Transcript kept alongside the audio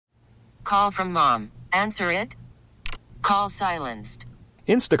call from mom. Answer it. Call silenced.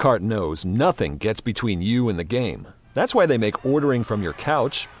 Instacart knows nothing gets between you and the game. That's why they make ordering from your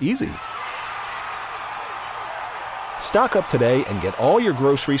couch easy. Stock up today and get all your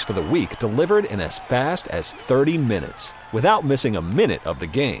groceries for the week delivered in as fast as 30 minutes without missing a minute of the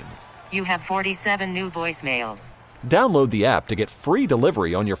game. You have 47 new voicemails. Download the app to get free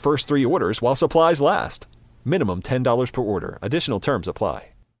delivery on your first 3 orders while supplies last. Minimum $10 per order. Additional terms apply.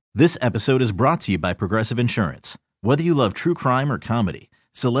 This episode is brought to you by Progressive Insurance. Whether you love true crime or comedy,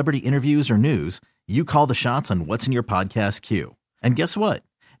 celebrity interviews or news, you call the shots on what's in your podcast queue. And guess what?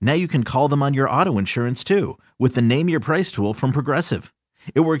 Now you can call them on your auto insurance too with the Name Your Price tool from Progressive.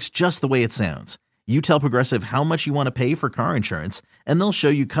 It works just the way it sounds. You tell Progressive how much you want to pay for car insurance, and they'll show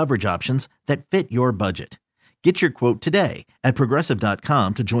you coverage options that fit your budget. Get your quote today at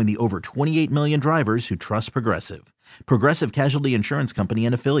Progressive.com to join the over 28 million drivers who trust Progressive. Progressive Casualty Insurance Company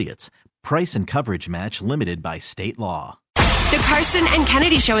and Affiliates. Price and coverage match limited by state law. The Karson and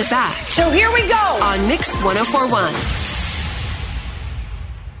Kennedy Show is back. So here we go. On Mix 1041.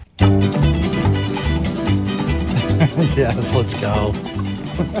 Yes, let's go.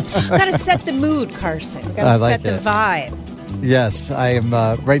 We've got to set the mood, Karson. We've got to set the vibe. Yes, I am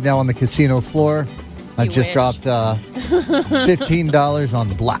right now on the casino floor. I just dropped $15 on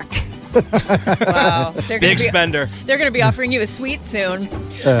black. Wow. Big spender. They're going to be offering you a suite soon.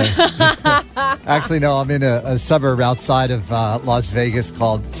 Actually, no, I'm in a suburb outside of Las Vegas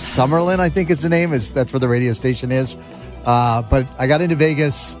called Summerlin, I think is the name. That's where the radio station is. But I got into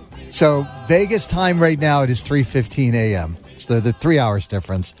Vegas. So Vegas time right now, it is 3:15 a.m. So the 3 hours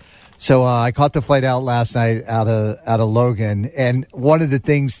difference. So I caught the flight out last night out of Logan. And one of the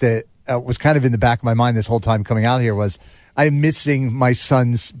things that was kind of in the back of my mind this whole time coming out here was I'm missing my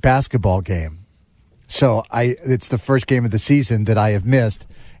son's basketball game. So it's the first game of the season that I have missed.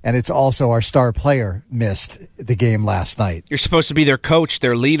 And it's also our star player missed the game last night. You're supposed to be their coach,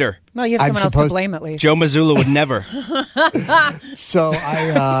 their leader. Well, you have someone else to blame at least. Joe Mazzulla would never. So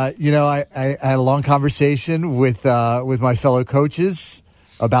I had a long conversation with my fellow coaches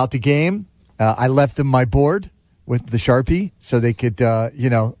about the game. I left them my board with the Sharpie so they could,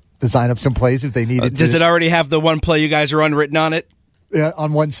 design up some plays if they needed to. Does it already have the one play you guys are on written on it?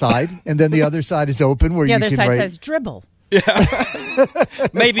 On one side, and then the other side is open where the you other can side write. Says dribble. Yeah.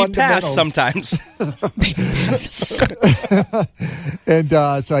 Maybe pass sometimes. And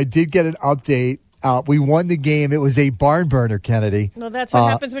so I did get an update. We won the game. It was a barn burner, Kennedy. Well, that's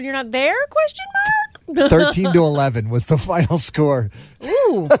what happens when you're not there? Question mark. 13-11 was the final score.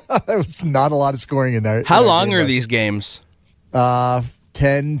 Ooh. It was not a lot of scoring in there. How long are these games?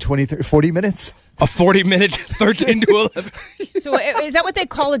 10, 20, 30, 40 minutes. A 40-minute 13-11. So is that what they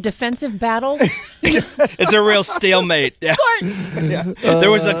call a defensive battle? It's a real stalemate. Yeah. Of course. Yeah.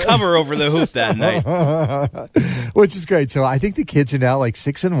 There was a cover over the hoop that night. Which is great. So I think the kids are now like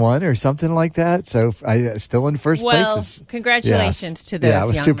 6-1 or something like that. So I still in first place. Well, congratulations to those Yeah, it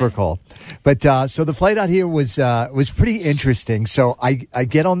was young super men. cool. But so the flight out here was pretty interesting. So I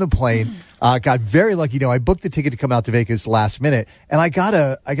get on the plane. Got very lucky. I booked the ticket to come out to Vegas last minute, and I got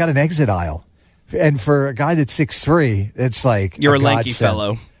an exit aisle. And for a guy that's 6'3", it's like you're a lanky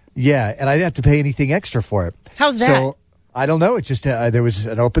fellow. Yeah, and I didn't have to pay anything extra for it. How's that? So I don't know. It's just there was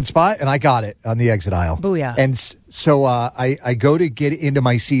an open spot, and I got it on the exit aisle. Booyah. And so I go to get into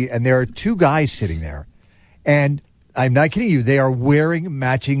my seat, and there are two guys sitting there. And I'm not kidding you. They are wearing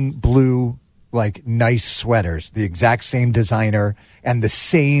matching blue, like, nice sweaters, the exact same designer, and the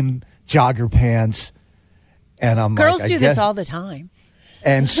same jogger pants. And I'm Girls like, do this all the time.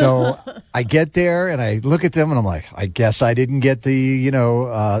 And so I get there and I look at them and I'm like, I guess I didn't get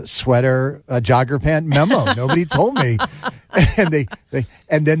the, sweater, jogger pant memo. Nobody told me. And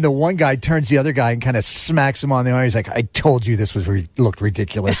and then the one guy turns the other guy and kind of smacks him on the arm. He's like, I told you this looked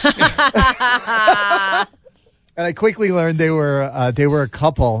ridiculous. And I quickly learned they were a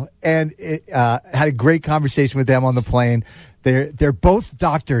couple and had a great conversation with them on the plane. They're both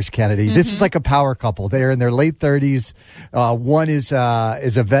doctors, Kennedy. Mm-hmm. This is like a power couple. They're in their late 30s. One is a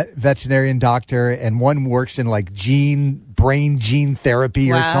veterinarian doctor, and one works in like brain gene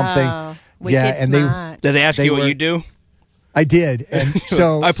therapy or something. Wicked smart. Did they ask you what you do? I did, and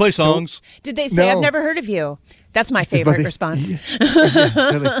so I play songs. Did they say, No. I've never heard of you? That's my favorite response.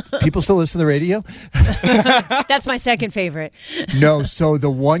 Yeah, people still listen to the radio? That's my second favorite. No, so the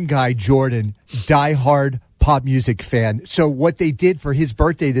one guy, Jordan, diehard pop music fan. So what they did for his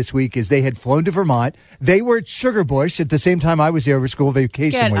birthday this week is they had flown to Vermont. They were at Sugar Bush at the same time I was there over school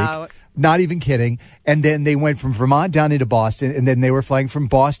vacation Get week. out. Not even kidding. And then they went from Vermont down into Boston, and then they were flying from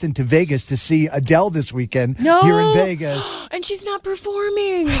Boston to Vegas to see Adele this weekend here in Vegas. And she's not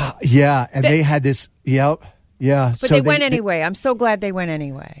performing. Yeah, and they had this, Yeah. But so they went anyway. I'm so glad they went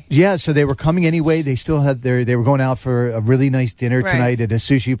anyway. Yeah, so they were coming anyway. They still had they were going out for a really nice dinner tonight at a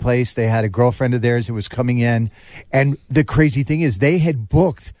sushi place. They had a girlfriend of theirs who was coming in. And the crazy thing is they had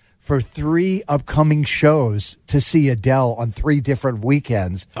booked for 3 upcoming shows to see Adele on 3 different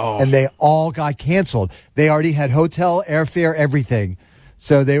weekends. And they all got canceled. They already had hotel, airfare, everything.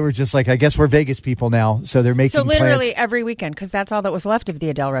 So they were just like, I guess we're Vegas people now. So they're making literally plans. every weekend, because that's all that was left of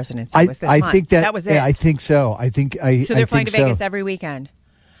the Adele residency was this I month. think that was it. Yeah, I think so. So they're flying to Vegas every weekend.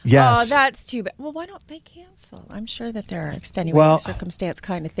 Yes. Oh, that's too bad. Well, why don't they cancel? I'm sure that there are extenuating circumstance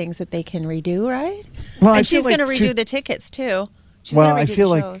kind of things that they can redo, right? Well, and she's going to redo the tickets, too. I feel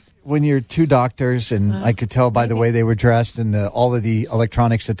like when you're 2 doctors, and I could tell by the way they were dressed and all of the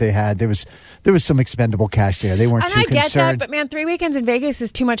electronics that they had, there was some expendable cash there. They weren't too concerned. I get that, but man, 3 weekends in Vegas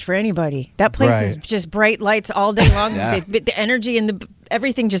is too much for anybody. That place is just bright lights all day long. The energy and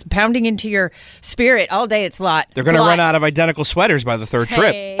everything just pounding into your spirit all day. It's a lot. They're going to run out of identical sweaters by the 3rd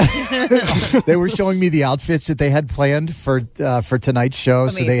trip. They were showing me the outfits that they had planned for tonight's show.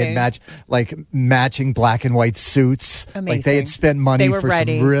 Amazing. So they had matching black and white suits. Amazing. Like they had spent money for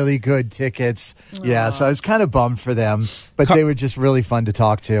some really good tickets. Aww. Yeah, so I was kind of bummed for them, but they were just really fun to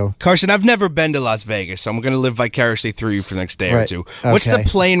talk to. Karson, I've never been to Las Vegas, so I'm going to live vicariously through you for the next day or two. What's the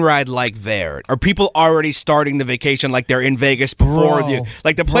plane ride like there? Are people already starting the vacation like they're in Vegas before you?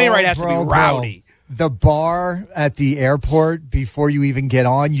 Like the plane ride has to be rowdy. The bar at the airport, before you even get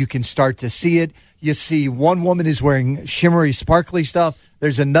on, you can start to see it. You see one woman is wearing shimmery, sparkly stuff.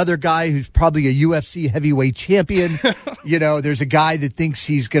 There's another guy who's probably a UFC heavyweight champion. There's a guy that thinks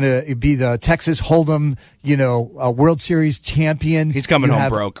he's going to be the Texas Hold'em, a World Series champion. He's coming home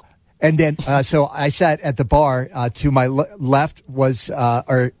broke. And then, so I sat at the bar. To my left was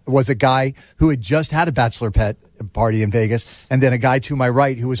a guy who had just had a bachelor party in Vegas, and then a guy to my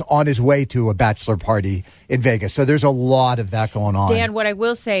right who was on his way to a bachelor party in Vegas. So there's a lot of that going on. Dan, what I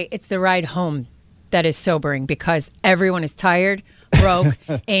will say, it's the ride home that is sobering because everyone is tired, broke,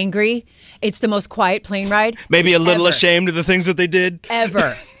 angry. It's the most quiet plane ride. Maybe a little ashamed of the things that they did.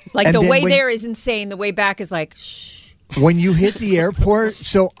 Ever. Like the way there is insane. The way back is like, shh. When you hit the airport,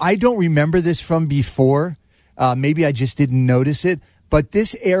 so I don't remember this from before. Maybe I just didn't notice it. But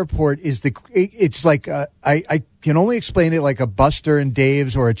this airport is it's like, I can only explain it like a Buster and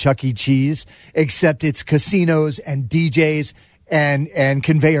Dave's or a Chuck E. Cheese, except it's casinos and DJs and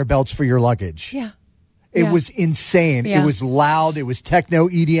conveyor belts for your luggage. Yeah. It was insane. Yeah. It was loud. It was techno,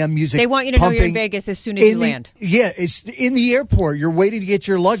 EDM music. They want you to know you're in Vegas as soon as you land. Yeah, it's in the airport. You're waiting to get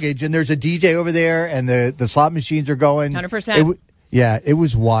your luggage, and there's a DJ over there, and the slot machines are going. 100%. It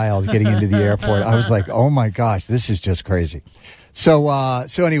was wild getting into the airport. I was like, oh my gosh, this is just crazy. So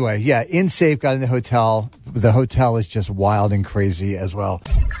anyway, in safe, got in the hotel. The hotel is just wild and crazy as well.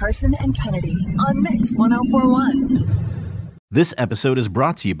 Karson and Kennedy on Mix 104.1. This episode is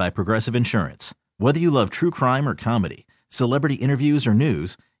brought to you by Progressive Insurance. Whether you love true crime or comedy, celebrity interviews or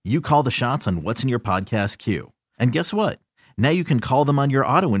news, you call the shots on what's in your podcast queue. And guess what? Now you can call them on your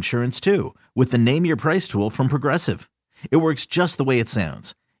auto insurance too with the Name Your Price tool from Progressive. It works just the way it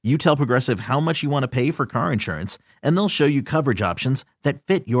sounds. You tell Progressive how much you want to pay for car insurance, and they'll show you coverage options that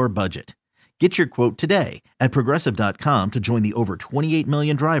fit your budget. Get your quote today at Progressive.com to join the over 28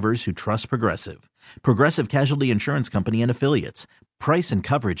 million drivers who trust Progressive. Progressive Casualty Insurance Company and Affiliates. Price and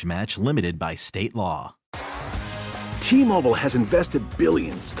coverage match limited by state law. T-Mobile has invested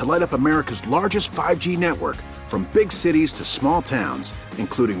billions to light up America's largest 5G network, from big cities to small towns,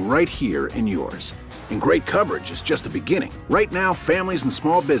 including right here in yours. And great coverage is just the beginning. Right now, families and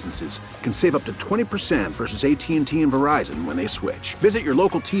small businesses can save up to 20% versus AT&T and Verizon when they switch. Visit your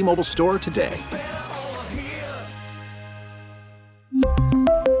local T-Mobile store today.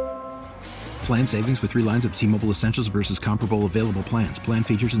 Plan savings with 3 lines of T-Mobile Essentials versus comparable available plans. Plan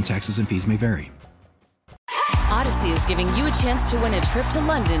features and taxes and fees may vary. Odyssey is giving you a chance to win a trip to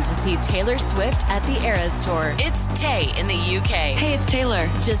London to see Taylor Swift at the Eras Tour. It's Tay in the UK. Hey, it's Taylor.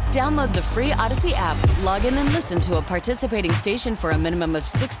 Just download the free Odyssey app, log in and listen to a participating station for a minimum of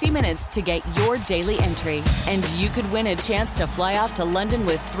 60 minutes to get your daily entry. And you could win a chance to fly off to London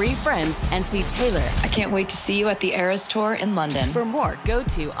with 3 friends and see Taylor. I can't wait to see you at the Eras Tour in London. For more, go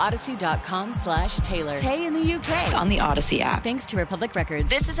to odyssey.com/Taylor. Tay in the UK. It's on the Odyssey app. Thanks to Republic Records.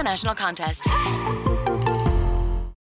 This is a national contest.